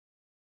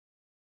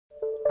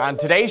On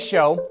today's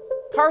show,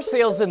 car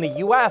sales in the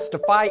U.S.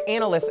 defy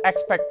analysts'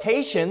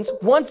 expectations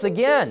once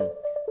again.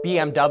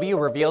 BMW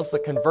reveals the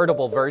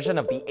convertible version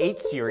of the 8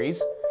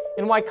 Series,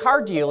 and why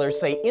car dealers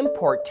say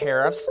import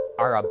tariffs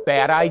are a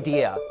bad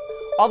idea.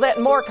 All that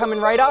and more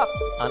coming right up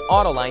on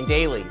Autoline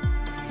Daily.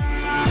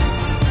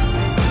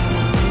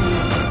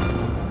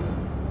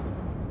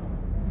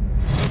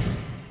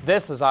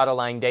 This is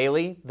Autoline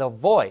Daily, the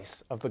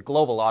voice of the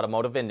global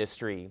automotive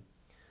industry.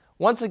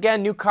 Once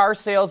again, new car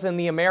sales in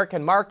the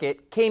American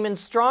market came in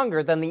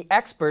stronger than the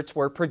experts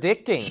were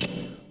predicting.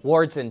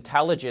 Ward's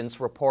Intelligence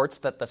reports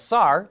that the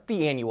SAAR,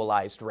 the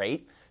annualized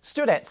rate,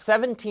 stood at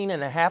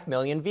 17.5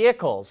 million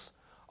vehicles.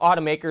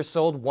 Automakers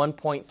sold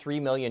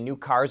 1.3 million new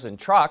cars and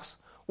trucks,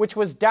 which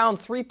was down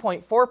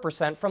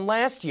 3.4% from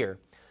last year.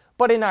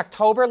 But in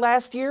October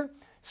last year,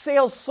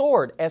 sales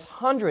soared as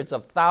hundreds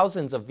of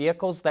thousands of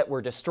vehicles that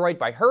were destroyed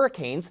by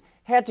hurricanes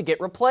had to get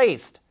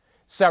replaced.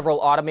 Several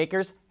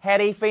automakers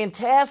had a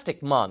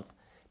fantastic month.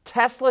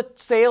 Tesla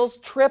sales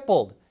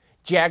tripled.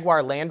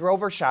 Jaguar Land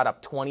Rover shot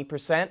up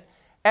 20%.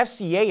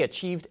 FCA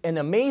achieved an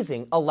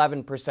amazing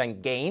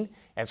 11% gain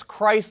as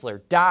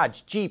Chrysler,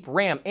 Dodge, Jeep,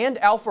 Ram, and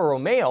Alfa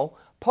Romeo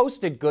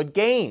posted good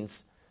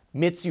gains.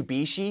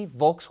 Mitsubishi,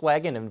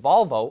 Volkswagen, and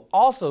Volvo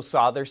also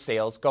saw their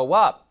sales go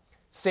up.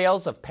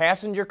 Sales of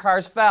passenger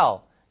cars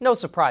fell. No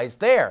surprise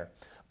there.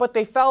 But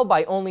they fell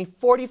by only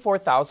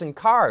 44,000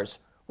 cars,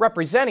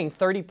 representing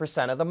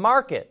 30% of the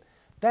market.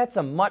 That's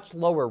a much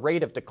lower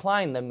rate of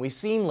decline than we've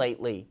seen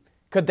lately.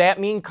 Could that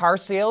mean car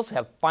sales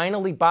have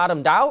finally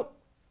bottomed out?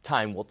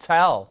 Time will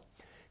tell.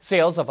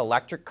 Sales of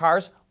electric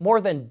cars more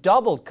than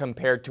doubled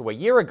compared to a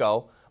year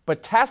ago,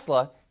 but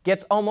Tesla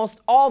gets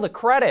almost all the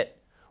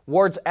credit.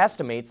 Ward's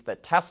estimates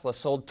that Tesla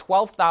sold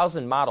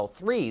 12,000 Model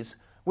 3s,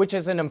 which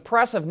is an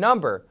impressive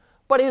number,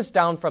 but is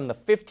down from the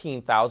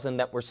 15,000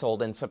 that were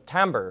sold in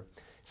September.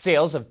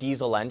 Sales of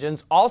diesel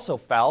engines also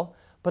fell,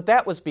 but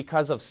that was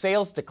because of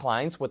sales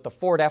declines with the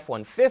Ford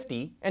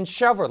F-150 and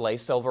Chevrolet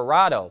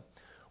Silverado.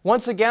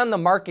 Once again, the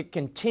market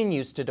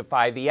continues to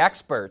defy the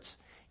experts.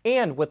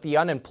 And with the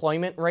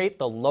unemployment rate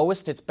the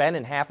lowest it's been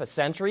in half a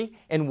century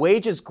and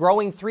wages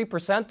growing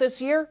 3%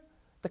 this year,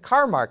 the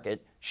car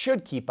market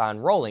should keep on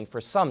rolling for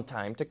some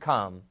time to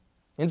come.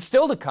 And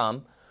still to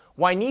come,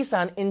 why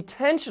Nissan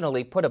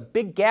intentionally put a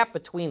big gap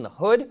between the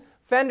hood,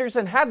 fenders,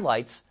 and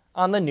headlights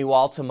on the new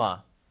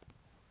Altima.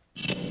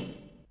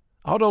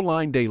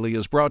 Autoline Daily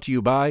is brought to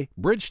you by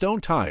Bridgestone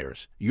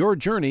Tires, your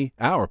journey,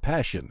 our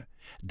passion.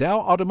 Dow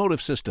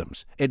Automotive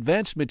Systems,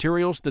 advanced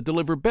materials that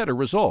deliver better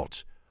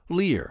results.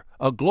 Lear,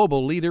 a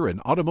global leader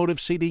in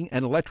automotive seating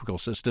and electrical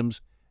systems.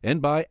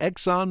 And by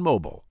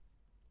ExxonMobil.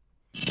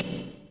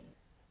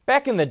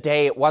 Back in the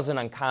day, it wasn't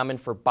uncommon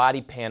for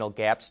body panel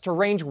gaps to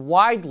range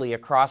widely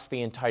across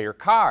the entire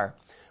car.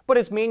 But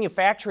as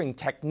manufacturing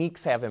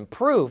techniques have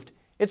improved,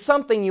 it's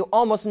something you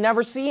almost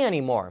never see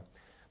anymore.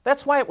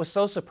 That's why it was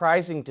so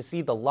surprising to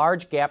see the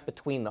large gap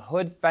between the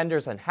hood,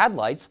 fenders, and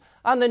headlights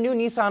on the new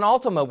Nissan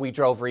Altima we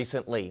drove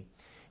recently.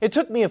 It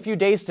took me a few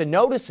days to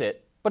notice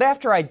it, but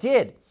after I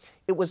did,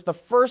 it was the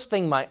first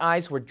thing my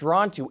eyes were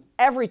drawn to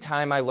every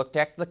time I looked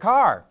at the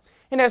car.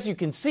 And as you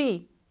can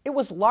see, it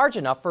was large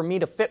enough for me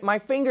to fit my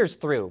fingers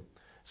through.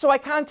 So I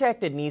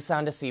contacted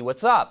Nissan to see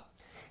what's up.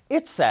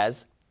 It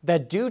says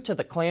that due to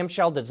the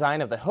clamshell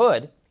design of the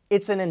hood,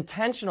 it's an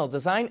intentional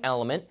design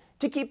element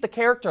to keep the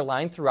character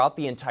line throughout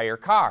the entire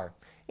car.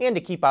 And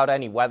to keep out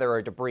any weather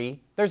or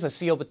debris, there's a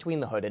seal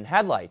between the hood and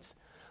headlights.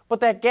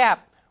 But that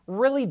gap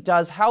really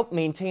does help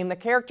maintain the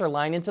character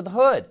line into the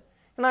hood.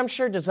 And I'm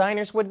sure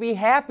designers would be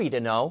happy to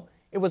know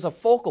it was a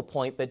focal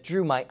point that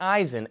drew my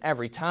eyes in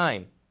every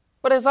time.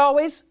 But as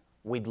always,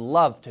 we'd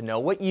love to know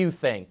what you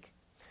think.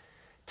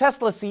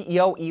 Tesla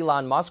CEO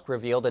Elon Musk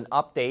revealed an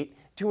update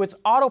to its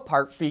auto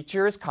park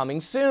feature is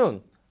coming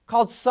soon.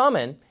 Called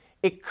Summon,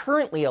 it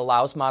currently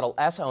allows Model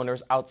S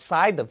owners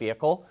outside the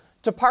vehicle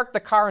to park the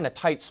car in a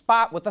tight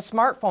spot with a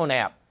smartphone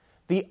app.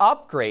 The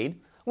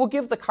upgrade will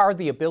give the car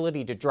the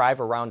ability to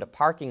drive around a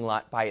parking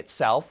lot by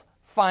itself,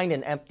 find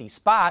an empty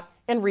spot,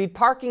 and read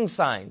parking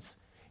signs.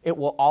 It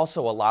will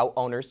also allow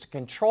owners to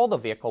control the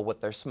vehicle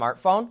with their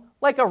smartphone,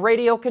 like a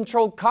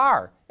radio-controlled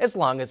car, as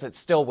long as it's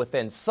still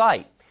within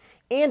sight.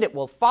 And it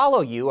will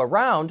follow you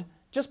around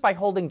just by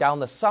holding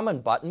down the Summon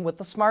button with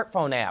the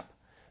smartphone app.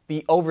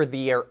 The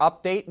over-the-air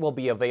update will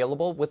be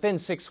available within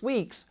 6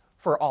 weeks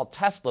for all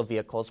Tesla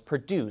vehicles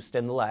produced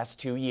in the last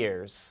 2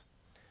 years.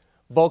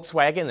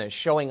 Volkswagen is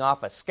showing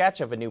off a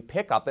sketch of a new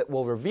pickup it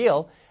will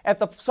reveal at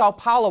the Sao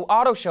Paulo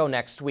Auto Show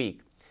next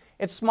week.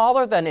 It's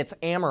smaller than its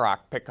Amarok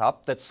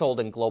pickup that's sold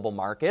in global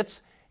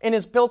markets and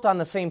is built on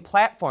the same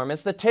platform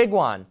as the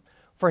Tiguan.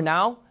 For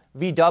now,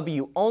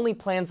 VW only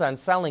plans on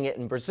selling it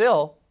in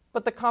Brazil,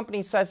 but the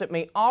company says it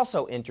may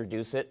also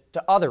introduce it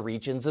to other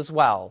regions as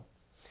well.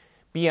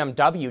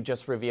 BMW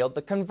just revealed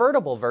the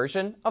convertible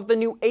version of the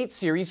new 8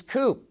 Series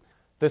Coupe.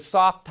 The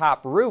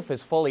soft-top roof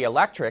is fully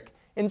electric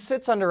and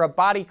sits under a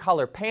body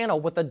color panel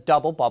with a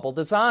double bubble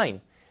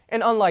design.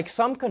 And unlike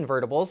some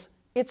convertibles,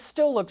 it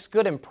still looks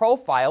good in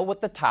profile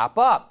with the top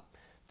up.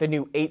 The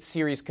new 8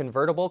 Series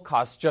convertible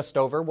costs just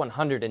over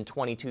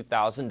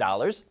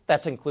 $122,000.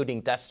 That's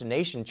including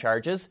destination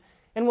charges,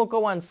 and will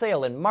go on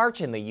sale in March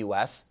in the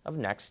U.S. of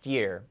next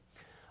year.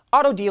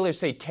 Auto dealers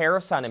say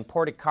tariffs on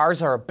imported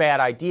cars are a bad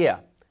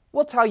idea.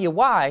 We'll tell you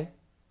why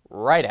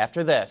right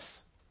after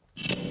this.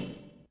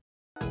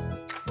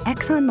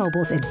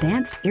 ExxonMobil's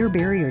advanced air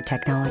barrier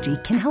technology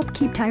can help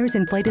keep tires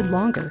inflated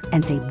longer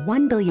and save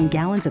 1 billion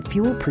gallons of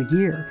fuel per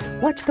year.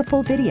 Watch the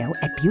full video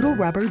at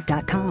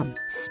ButylRubber.com.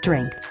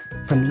 Strength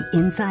from the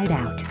inside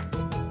out.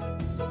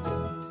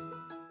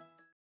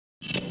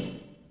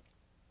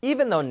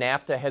 Even though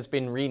NAFTA has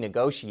been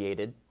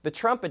renegotiated, the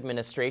Trump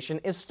administration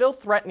is still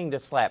threatening to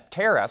slap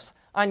tariffs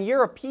on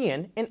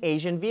European and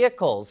Asian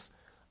vehicles.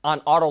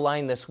 On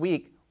Autoline this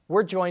week,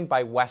 we're joined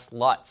by Wes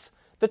Lutz,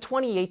 the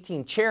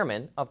 2018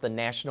 chairman of the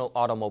National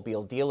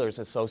Automobile Dealers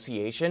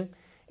Association,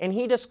 and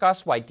he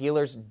discussed why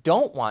dealers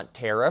don't want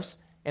tariffs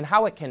and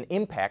how it can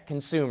impact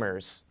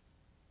consumers.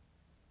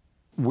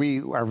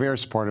 We are very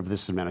supportive of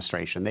this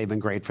administration. They've been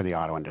great for the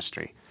auto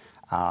industry.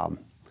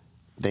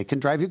 They can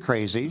drive you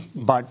crazy,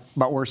 but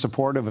we're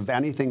supportive of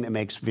anything that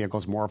makes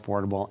vehicles more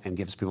affordable and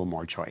gives people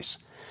more choice.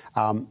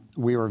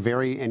 We were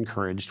very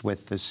encouraged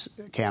with this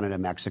Canada,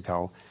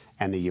 Mexico,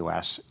 and the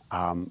U.S.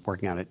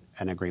 Working on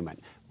an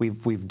agreement.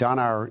 We've done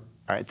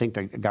I think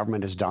the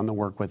government has done the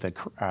work with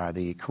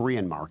the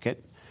Korean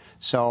market.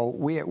 So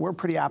we're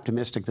pretty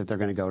optimistic that they're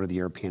going to go to the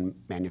European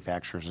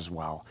manufacturers as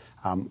well.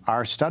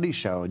 Our study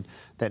showed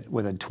that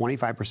with a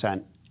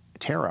 25%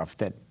 tariff,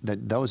 that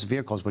those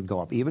vehicles would go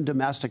up. Even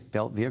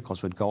domestic-built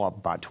vehicles would go up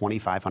about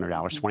 $2,500,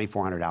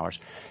 $2,400,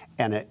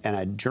 and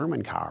a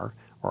German car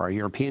or a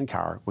European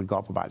car would go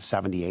up about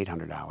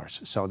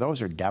 $7,800. So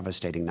those are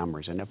devastating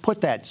numbers. And to put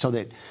that so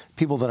that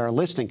people that are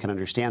listening can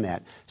understand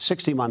that,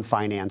 60-month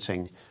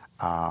financing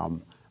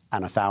on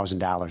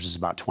 $1,000 is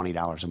about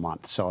 $20 a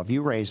month. So if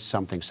you raise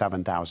something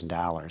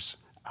 $7,000,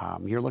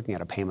 you're looking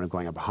at a payment of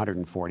going up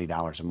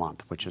 $140 a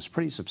month, which is a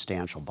pretty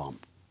substantial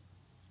bump.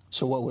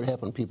 So what would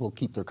happen? People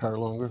keep their car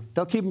longer?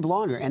 They'll keep them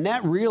longer. And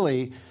that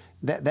really,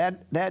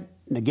 that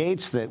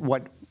negates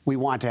what we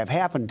want to have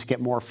happen to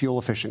get more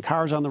fuel-efficient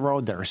cars on the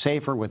road that are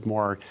safer with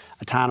more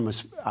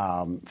autonomous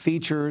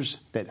features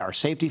that are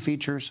safety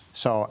features.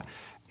 So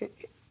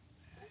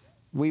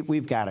we've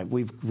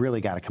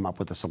really got to come up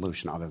with a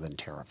solution other than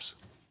tariffs.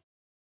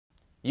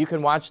 You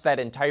can watch that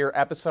entire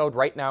episode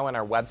right now on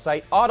our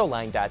website,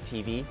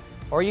 Autoline.tv,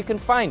 or you can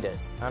find it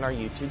on our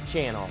YouTube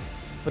channel.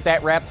 But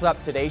that wraps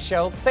up today's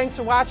show. Thanks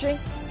for watching,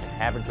 and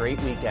have a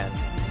great weekend.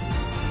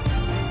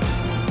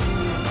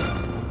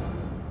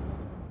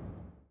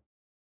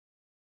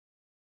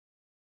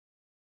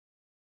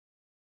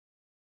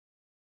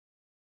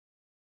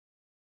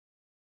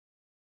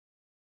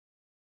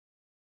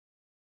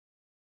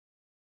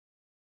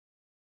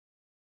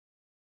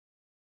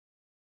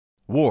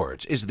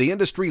 Wards is the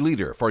industry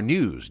leader for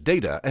news,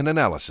 data, and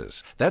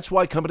analysis. That's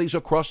why companies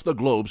across the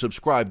globe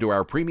subscribe to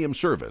our premium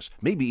service,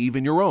 maybe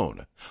even your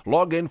own.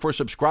 Log in for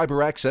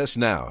subscriber access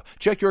now.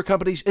 Check your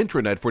company's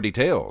intranet for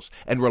details,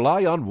 and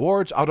rely on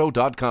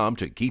wardsauto.com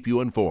to keep you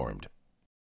informed.